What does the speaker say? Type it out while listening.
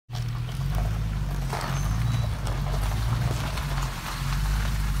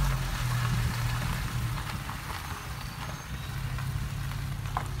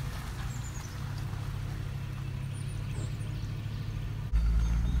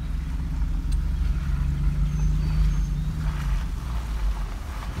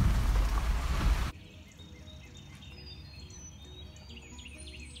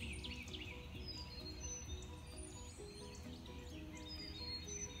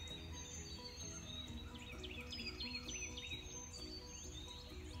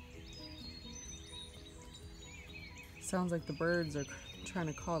sounds like the birds are trying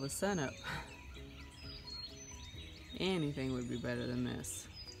to call the sun up. Anything would be better than this.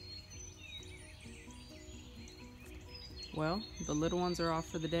 Well, the little ones are off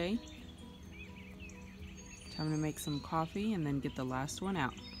for the day. Time to make some coffee and then get the last one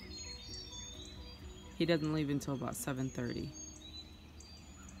out. He doesn't leave until about 7:30.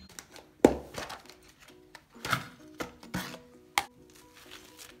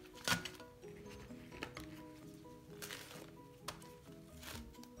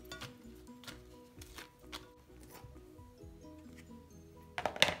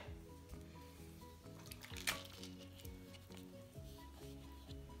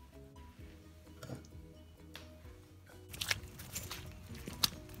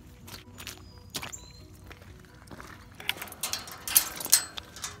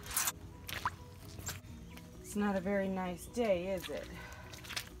 It's not a very nice day, is it?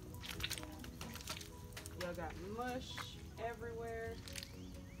 Y'all got mush everywhere.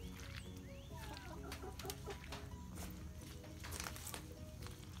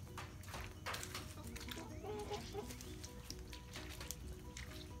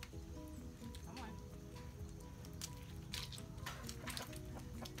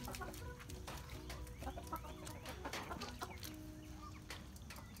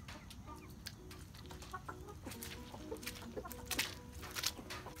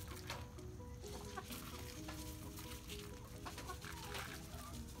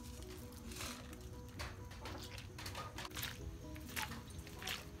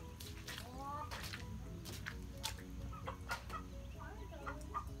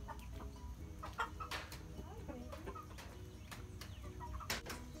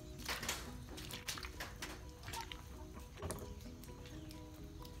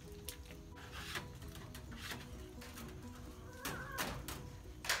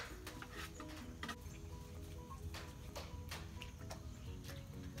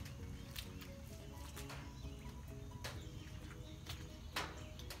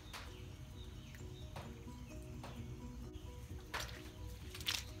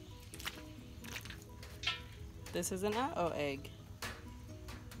 This is an uh-oh egg.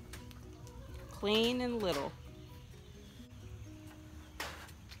 Clean and little.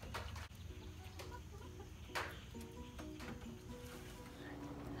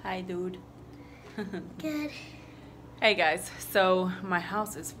 Hi, dude. Good. Hey guys, so my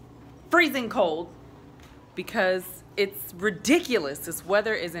house is freezing cold because it's ridiculous. This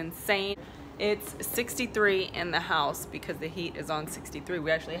weather is insane. It's 63 in the house because the heat is on 63.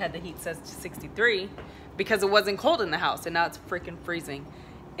 We actually had the heat set to 63 because it wasn't cold in the house, and now it's freaking freezing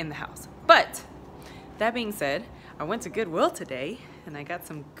in the house. But that being said, I went to Goodwill today and I got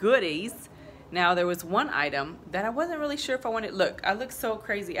some goodies. Now there was one item that I wasn't really sure if I wanted. Look, I look so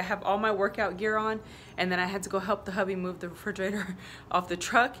crazy. I have all my workout gear on, and then I had to go help the hubby move the refrigerator off the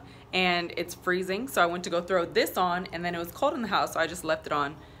truck, and it's freezing. So I went to go throw this on, and then it was cold in the house, so I just left it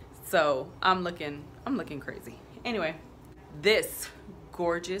on. So I'm looking crazy. Anyway, this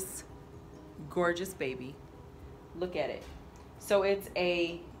gorgeous baby. Look at it. So it's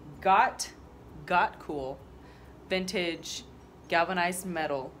a Got Cool vintage galvanized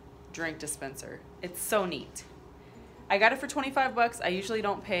metal drink dispenser. It's so neat. I got it for 25 bucks. I usually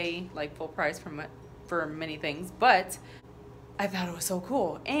don't pay like full price for many things, but I thought it was so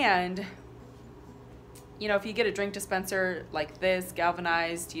cool. And you know, if you get a drink dispenser like this,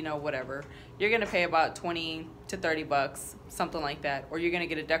 galvanized, you know, whatever, you're gonna pay about 20 to 30 bucks, something like that. Or you're gonna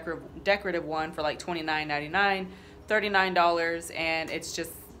get a decorative one for like $29.99, $39, and it's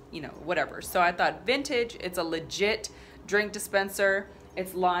just, you know, whatever. So I thought vintage, it's a legit drink dispenser.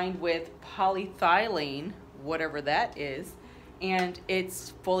 It's lined with polyethylene, whatever that is, and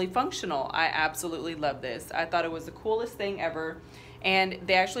it's fully functional. I absolutely love this. I thought it was the coolest thing ever. And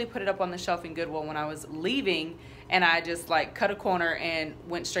they actually put it up on the shelf in Goodwill when I was leaving, and I just like cut a corner and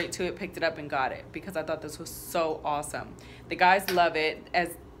went straight to it, picked it up and got it because I thought this was so awesome. The guys love it,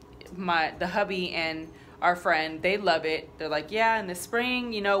 as the hubby and our friend, they love it. They're like, yeah, in the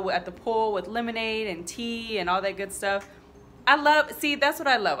spring, you know, at the pool with lemonade and tea and all that good stuff. See, that's what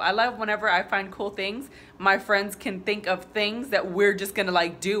I love. I love whenever I find cool things, my friends can think of things that we're just gonna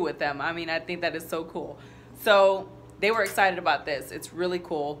like do with them. I mean, I think that is so cool. So they were excited about this. It's really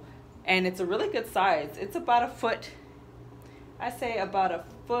cool, and it's a really good size. It's about a foot, I say about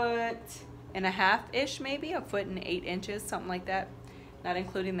 1.5 feet-ish, maybe 1.8 feet, something like that, not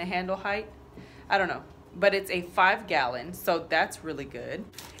including the handle height. I don't know, but it's a 5-gallon, so that's really good.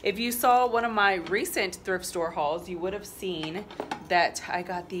 If you saw one of my recent thrift store hauls, you would have seen that I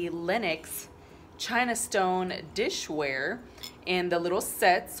got the Lennox China Stone dishware, in the little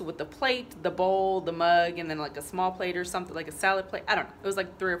sets with the plate, the bowl, the mug, and then like a small plate or something, like a salad plate. I don't know. It was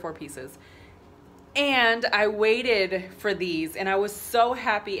like 3 or 4 pieces. And I waited for these and I was so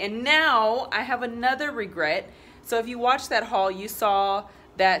happy. And now I have another regret. So if you watched that haul, you saw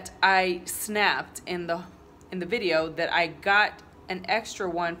that I snapped in the video that I got an extra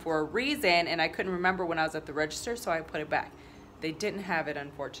one for a reason and I couldn't remember when I was at the register, so I put it back. They didn't have it,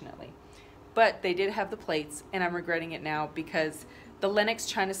 unfortunately. But they did have the plates, and I'm regretting it now because the Lenox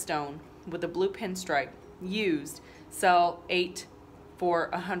China Stone with the blue pinstripe used sell 8 for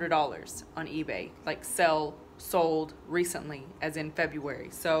 $100 on eBay. Like sold recently, as in February.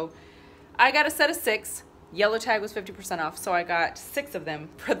 So I got a set of 6. Yellow tag was 50% off, so I got 6 of them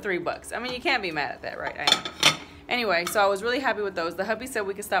for $3. I mean, you can't be mad at that, right? I know. Anyway, so I was really happy with those. The hubby said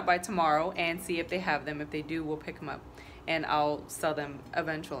we could stop by tomorrow and see if they have them. If they do, we'll pick them up and I'll sell them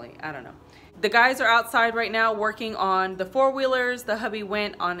eventually. I don't know. The guys are outside right now working on the 4-wheelers. The hubby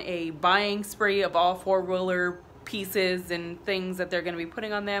went on a buying spree of all 4-wheeler pieces and things that they're going to be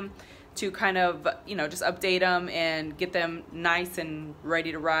putting on them to kind of, you know, just update them and get them nice and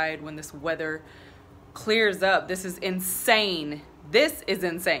ready to ride when this weather clears up. This is insane. This is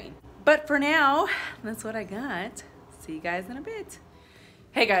insane. But for now, that's what I got. See you guys in a bit.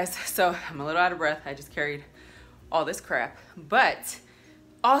 Hey guys, so I'm a little out of breath. I just carried all this crap, but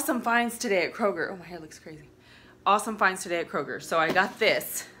awesome finds today at Kroger. Oh, my hair looks crazy. Awesome finds today at Kroger. So I got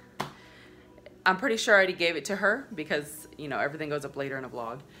this. I'm pretty sure I already gave it to her because, you know, everything goes up later in a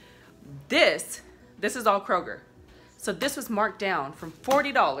vlog. This is all Kroger. So this was marked down from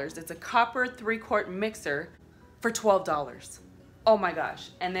 $40. It's a copper 3-quart mixer for $12. Oh my gosh.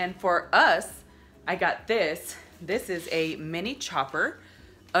 And then for us, I got this. This is a mini chopper.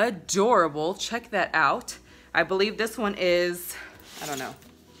 Adorable. Check that out. I believe this one is, I don't know.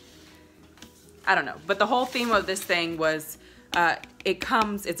 But the whole theme of this thing was,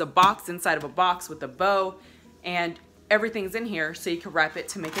 it's a box inside of a box with a bow, and everything's in here so you can wrap it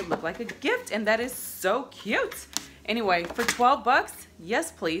to make it look like a gift, and that is so cute. Anyway, for 12 bucks,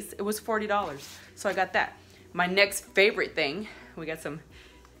 yes please, it was $40. So I got that. My next favorite thing, we got some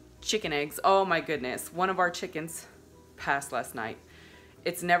chicken eggs. Oh my goodness, one of our chickens passed last night.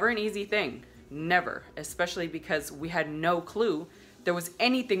 It's never an easy thing. Never, especially because we had no clue there was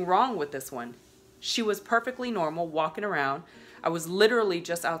anything wrong with this one. She was perfectly normal walking around. I was literally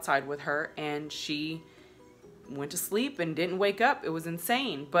just outside with her and she went to sleep and didn't wake up. It was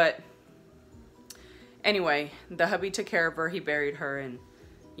insane. But anyway, the hubby took care of her. He buried her and,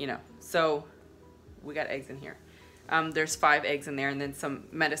 you know, so we got eggs in here. There's 5 eggs in there and then some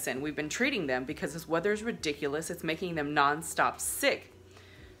medicine. We've been treating them because this weather is ridiculous. It's making them non-stop sick.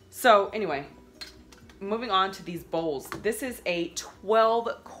 So anyway, moving on to these bowls. This is a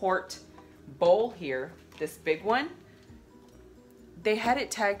 12-quart bowl here, this big one. They had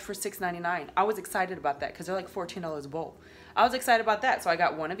it tagged for $6.99. I was excited about that because they're like $14 a bowl. I was excited about that, so I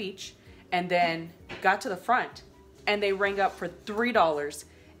got one of each and then got to the front and they rang up for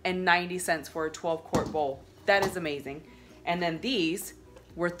 $3.90 for a 12-quart bowl. That is amazing. And then these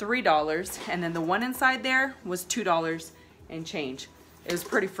were $3 and then the one inside there was $2 and change. It was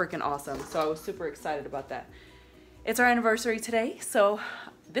pretty freaking awesome. So I was super excited about that. It's our anniversary today. So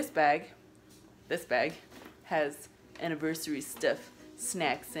this bag has anniversary stuff,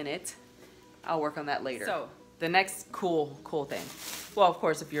 snacks in it. I'll work on that later. So the next cool thing. Well, of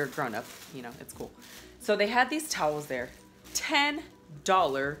course, if you're a grown up, you know, it's cool. So they had these towels there. $10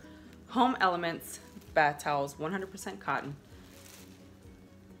 Home Elements bath towels, 100% cotton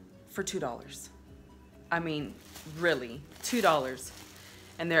for $2. I mean, really, $2.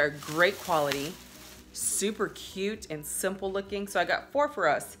 And they're great quality, super cute and simple looking. So I got 4 for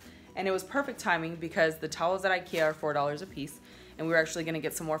us and it was perfect timing because the towels at IKEA are $4 a piece. And we were actually gonna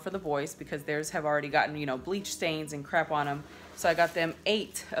get some more for the boys because theirs have already gotten, you know, bleach stains and crap on them. So I got them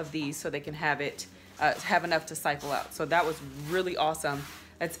 8 of these so they can have enough to cycle out. So that was really awesome.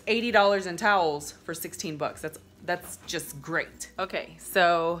 That's $80 in towels for 16 bucks. That's just great. Okay,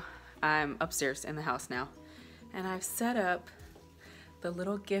 so I'm upstairs in the house now and I've set up the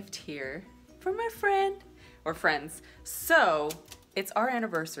little gift here for my friend or friends. So it's our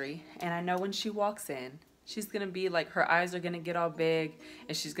anniversary and I know when she walks in, she's gonna be like, her eyes are gonna get all big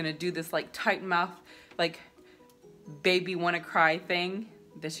and she's gonna do this like tight mouth, like baby wanna cry thing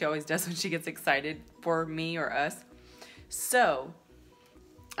that she always does when she gets excited for me or us. So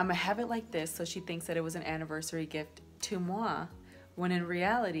I'm gonna have it like this so she thinks that it was an anniversary gift to moi, when in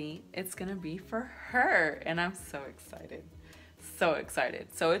reality, it's gonna be for her. And I'm so excited. So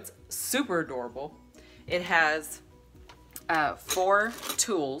excited. So it's super adorable. It has 4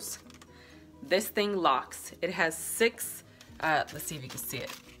 tools. This thing locks. It has 6 Let's see if you can see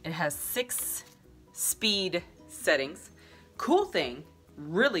it. It has 6 speed settings. Cool thing,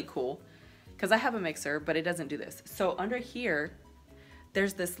 really cool, because I have a mixer, but it doesn't do this. So under here,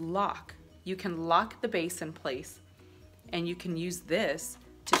 there's this lock. You can lock the base in place, and you can use this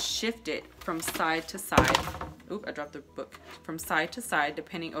to shift it from side to side. Oop, I dropped the book. From side to side,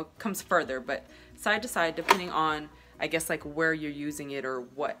 depending, oh, it comes further, but side to side, depending on, I guess, like where you're using it or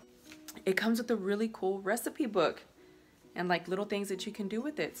what. It comes with a really cool recipe book and like little things that you can do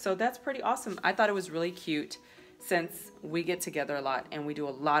with it. So that's pretty awesome. I thought it was really cute since we get together a lot and we do a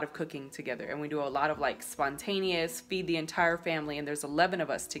lot of cooking together and we do a lot of like spontaneous, feed the entire family, and there's 11 of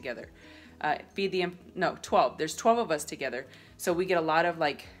us together. 12. There's 12 of us together. So we get a lot of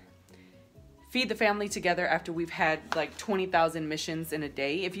like feed the family together after we've had like 20,000 missions in a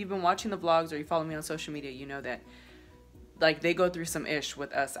day. If you've been watching the vlogs or you follow me on social media, you know that like they go through some ish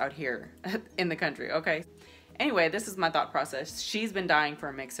with us out here in the country, okay? Anyway, this is my thought process. She's been dying for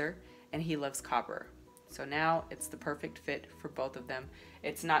a mixer and he loves copper. So now it's the perfect fit for both of them.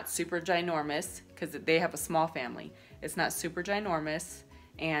 It's not super ginormous because they have a small family. It's not super ginormous,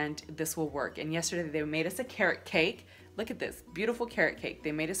 and this will work. And yesterday they made us a carrot cake. Look at this, beautiful carrot cake.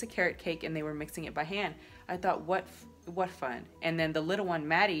 They made us a carrot cake and they were mixing it by hand. I thought, what fun. And then the little one,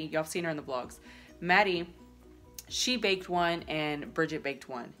 Maddie, y'all have seen her in the vlogs. Maddie, she baked one and Bridget baked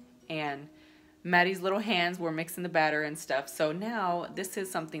one. And Maddie's little hands were mixing the batter and stuff. So now this is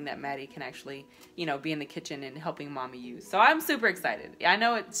something that Maddie can actually, you know, be in the kitchen and helping mommy use. So I'm super excited. I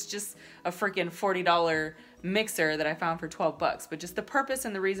know it's just a freaking $40 mixer that I found for 12 bucks, but just the purpose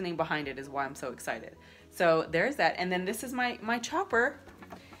and the reasoning behind it is why I'm so excited. So there's that. And then this is my chopper.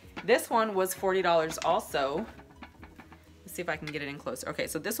 This one was $40 also. Let's see if I can get it in closer. Okay,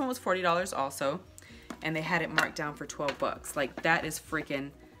 so this one was $40 also, and they had it marked down for 12 bucks. Like, that is freaking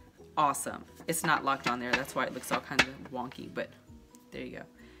awesome. It's not locked on there. That's why it looks all kind of wonky, but there you go.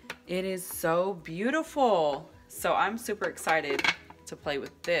 It is so beautiful. So I'm super excited to play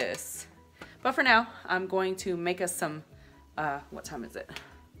with this. But for now, I'm going to make us some, what time is it?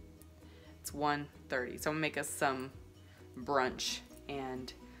 It's 1:30. So I'm gonna make us some brunch,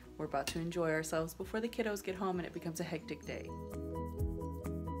 and we're about to enjoy ourselves before the kiddos get home and it becomes a hectic day.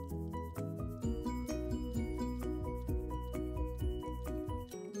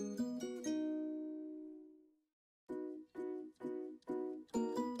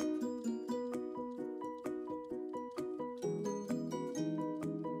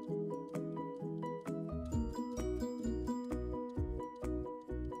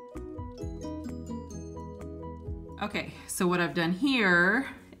 Okay, so what I've done here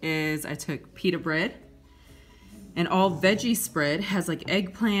is I took pita bread, and all veggie spread has like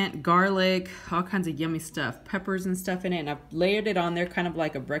eggplant, garlic, all kinds of yummy stuff, peppers and stuff in it, and I've layered it on there kind of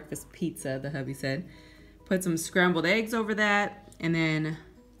like a breakfast pizza, the hubby said. Put some scrambled eggs over that, and then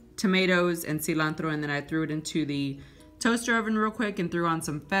tomatoes and cilantro, and then I threw it into the toaster oven real quick and threw on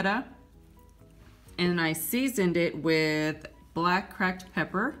some feta. And I seasoned it with black cracked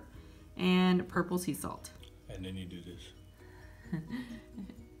pepper and purple sea salt. And then you do this.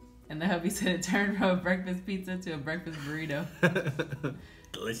 And the hubby said it turned from a breakfast pizza to a breakfast burrito.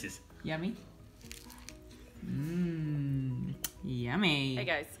 Delicious. Yummy. Mmm, yummy. Hey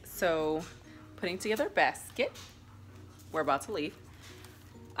guys, so putting together a basket. We're about to leave.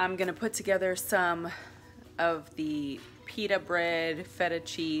 I'm gonna put together some of the pita bread, feta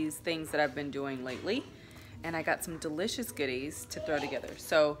cheese things that I've been doing lately. And I got some delicious goodies to throw together.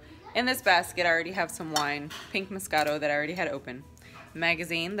 So in this basket, I already have some wine, pink Moscato that I already had open,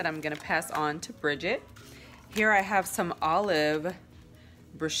 magazine that I'm gonna pass on to Bridget. Here I have some olive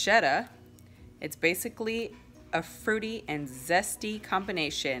bruschetta. It's basically a fruity and zesty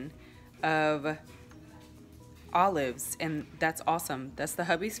combination of olives, and that's awesome. That's the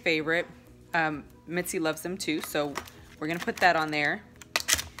hubby's favorite. Mitzi loves them too, so we're gonna put that on there.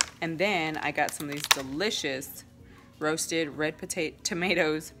 And then I got some of these delicious roasted red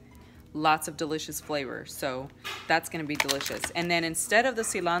tomatoes, lots of delicious flavor. So that's gonna be delicious. And then instead of the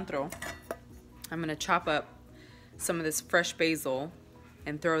cilantro, I'm gonna chop up some of this fresh basil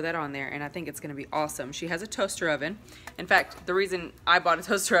and throw that on there, and I think it's gonna be awesome. She has a toaster oven. In fact, the reason I bought a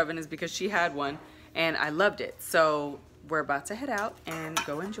toaster oven is because she had one and I loved it. So we're about to head out and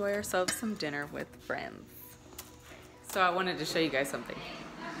go enjoy ourselves some dinner with friends. So I wanted to show you guys something.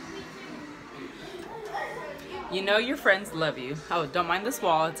 You know your friends love you. Oh, don't mind this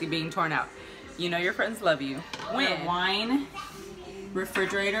wall, it's being torn out. You know your friends love you when the wine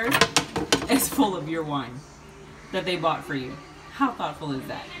refrigerator is full of your wine that they bought for you. How thoughtful is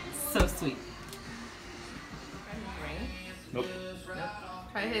that? So sweet. Nope.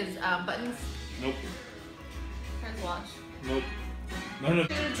 Try his buttons. Nope. Try his watch. Nope. No, no.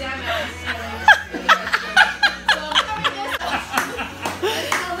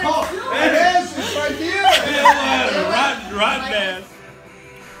 Oh, it is! It's right here! Rotten ass.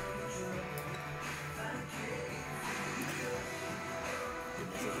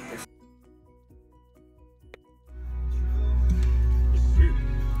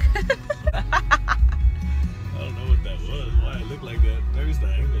 I don't know what that was. Why it looked like that. Maybe it's the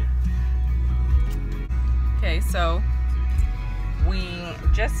angle. Okay, so we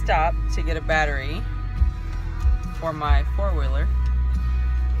just stopped to get a battery for my four-wheeler,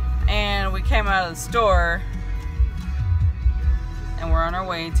 and we came out of the store and we're on our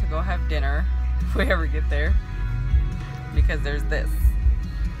way to go have dinner if we ever get there, because there's this.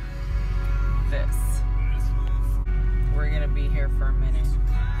 We're gonna be here for a minute.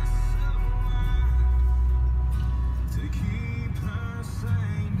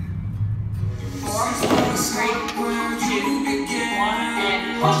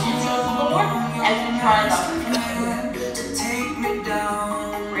 And push into the floor and try it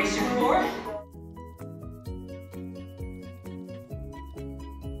out. Raise your floor.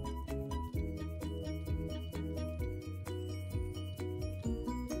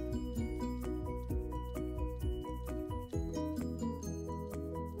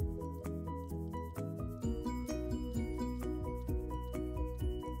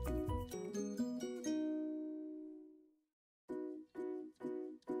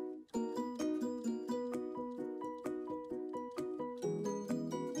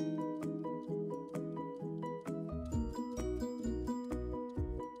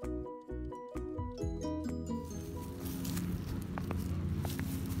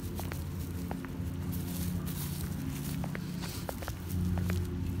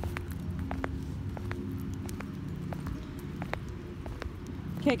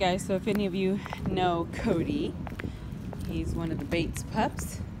 Okay guys, so if any of you know Cody, he's one of the Bates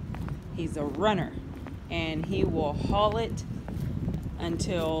pups. He's a runner, and he will haul it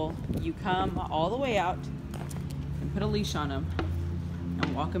until you come all the way out and put a leash on him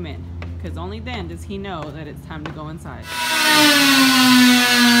and walk him in, because only then does he know that it's time to go inside.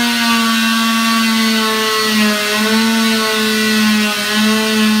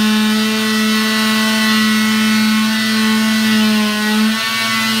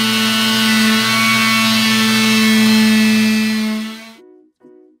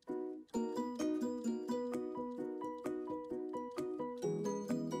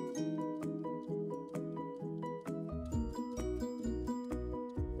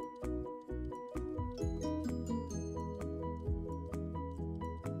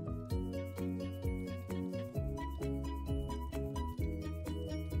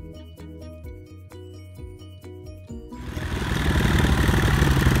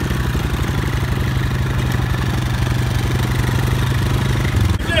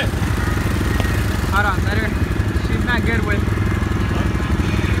 Hold on, let her. She's not good with.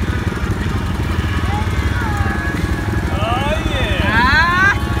 Oh yeah.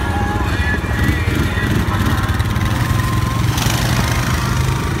 Ah!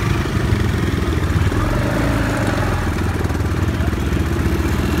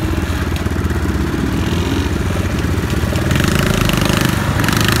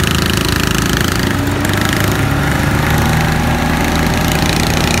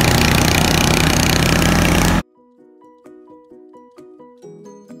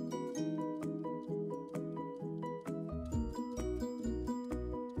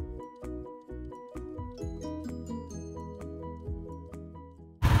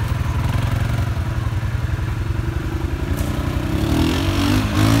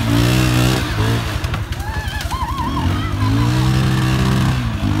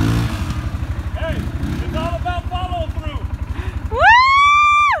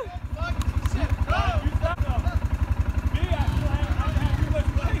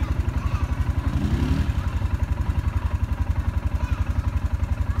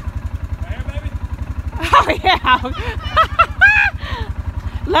 Oh yeah.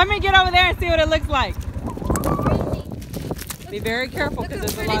 Let me get over there and see what it looks like. Be very careful because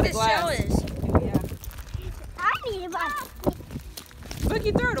there's a lot of glass. Yeah. I need a box.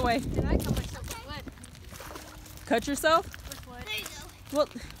 Bookie, throw it away. Did I cut myself with wood? Cut yourself? With wood. There you go. Well,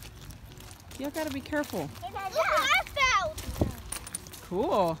 you gotta be careful. Look what I found.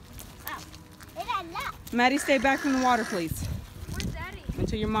 Cool. Oh. Maddie, stay back from the water, please. Where's Daddy?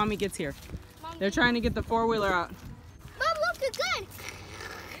 Until your mommy gets here. Mommy. They're trying to get the four-wheeler out. Mom, look, it's good.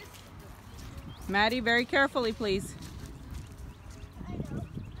 Maddie, very carefully, please. I know. Let me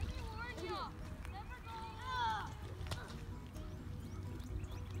warn y'all. Never go.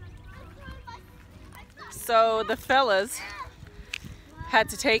 So the fellas had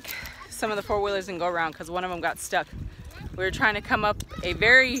to take some of the four-wheelers and go around because one of them got stuck. We were trying to come up a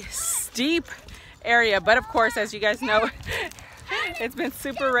very steep area, but of course, as you guys know, it's been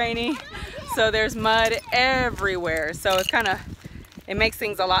super rainy, so there's mud everywhere. So it's it makes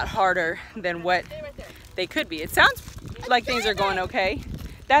things a lot harder than what they could be. It sounds like things are going okay.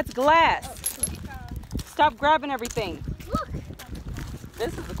 That's glass. Stop grabbing everything. Look.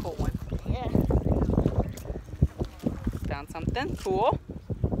 This is a cool one. Yeah. Found something cool.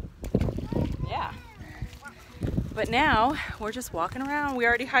 Yeah. But now we're just walking around. We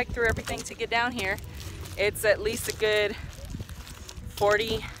already hiked through everything to get down here. It's at least a good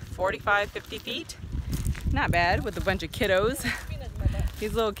 40, 45, 50 feet. Not bad with a bunch of kiddos.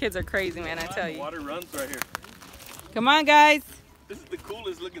 These little kids are crazy, man, I tell you. Water runs right here. Come on, guys. This is the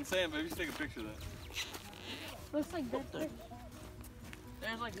coolest looking sand, baby. Just take a picture of that. Looks like that.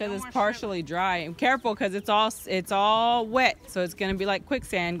 Because it's partially dry. And careful, because it's all wet, so it's gonna be like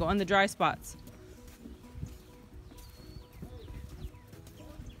quicksand. Go on the dry spots.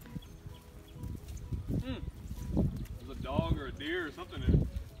 There's a dog or a deer or something in it.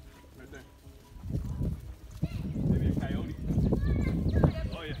 Right there. Maybe a coyote.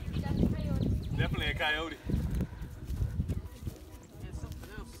 Oh yeah. Definitely a coyote.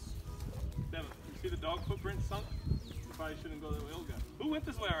 Devin, you see the dog footprint sunk? You probably shouldn't go that way. Oh God. Who went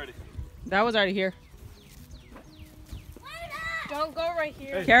this way already? That was already here. Don't go right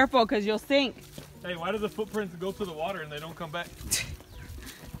here. Hey. Careful, because you'll sink. Hey, why do the footprints go to the water and they don't come back?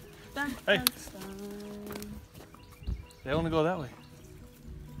 Hey. They only go that way.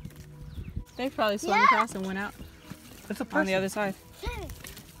 They probably swam across and went out That's a on the other side.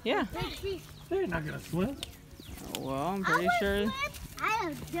 Yeah. They're not gonna swim. Oh, well, I'm pretty sure I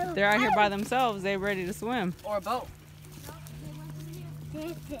don't know. they're out here by themselves. They're ready to swim. Or a boat.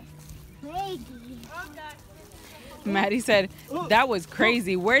 This is crazy. Maddie said, that was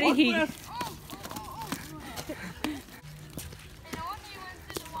crazy. Where did he...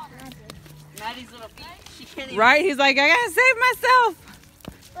 Maddie's little feet. She can't even. Right? He's like, I gotta save myself.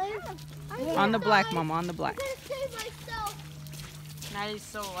 I'm On the black, Mama, on the black. gonna save myself. Maddie's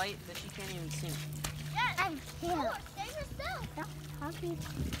so light that she can't even swim. I'm here. Save yourself. Stop talking.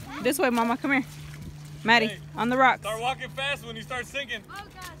 This way, Mama, come here. Maddie, Hey. on the rocks. Start walking fast when you start sinking. Oh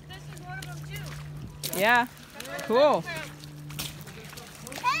gosh, this is one of them too. Yeah. Cool.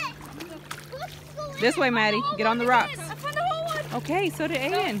 Hey! This way, Maddie. Get on the rocks. I found the whole one. Okay, so did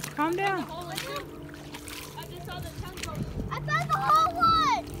Aiden. Calm down. I just saw the tongue. I found the whole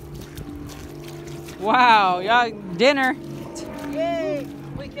one. Wow, y'all dinner. Yay!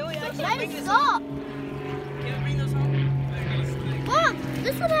 Wait, can we actually Let bring it this stop. home? Can we bring those home? Look,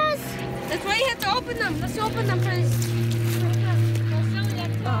 this one has. That's why you have to open them. Let's open them first.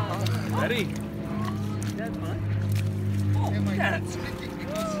 Ready? That's fun.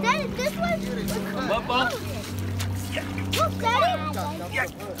 Daddy, this one. Love ball? Look, Daddy.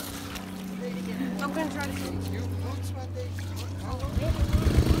 I'm gonna try to.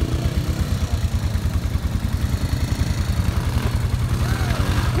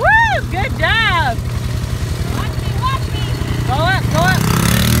 Woo! Good job. Watch me. Go up, go up.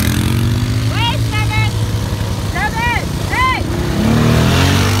 Wait, Seven. Seven, hey.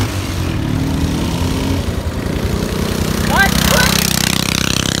 Watch, look.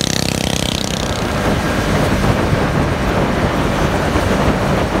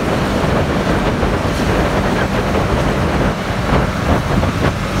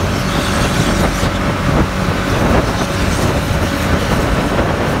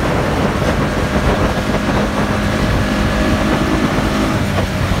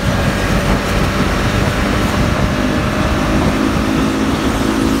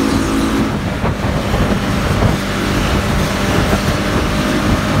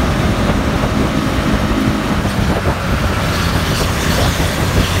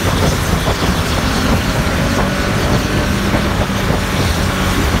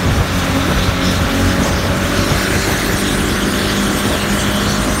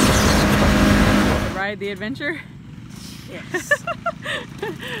 The adventure? Yes.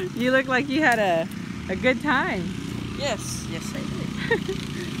 You look like you had a good time. Yes. Yes, I did.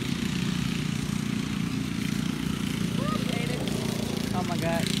 Oh my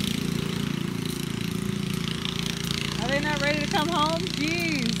God. Are they not ready to come home?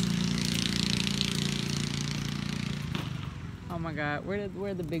 Jeez. Oh my God. Where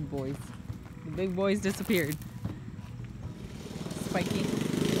are the big boys? The big boys disappeared. Spiky.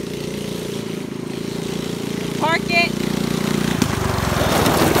 Park it.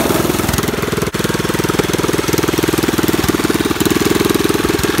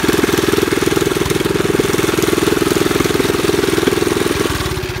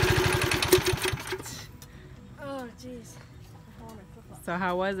 So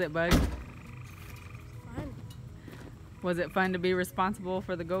how was it, Bug? Fun. Was it fun to be responsible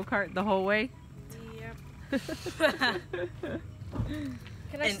for the go-kart the whole way? Yep. Can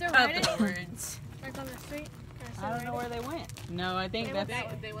I In still ride other it? words. Like on the street? Can I still I don't ride know it? where they went. No, I think They that's... went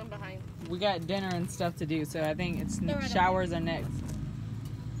that way. They went behind. We got dinner and stuff to do, so I think it's They're right up showers are next.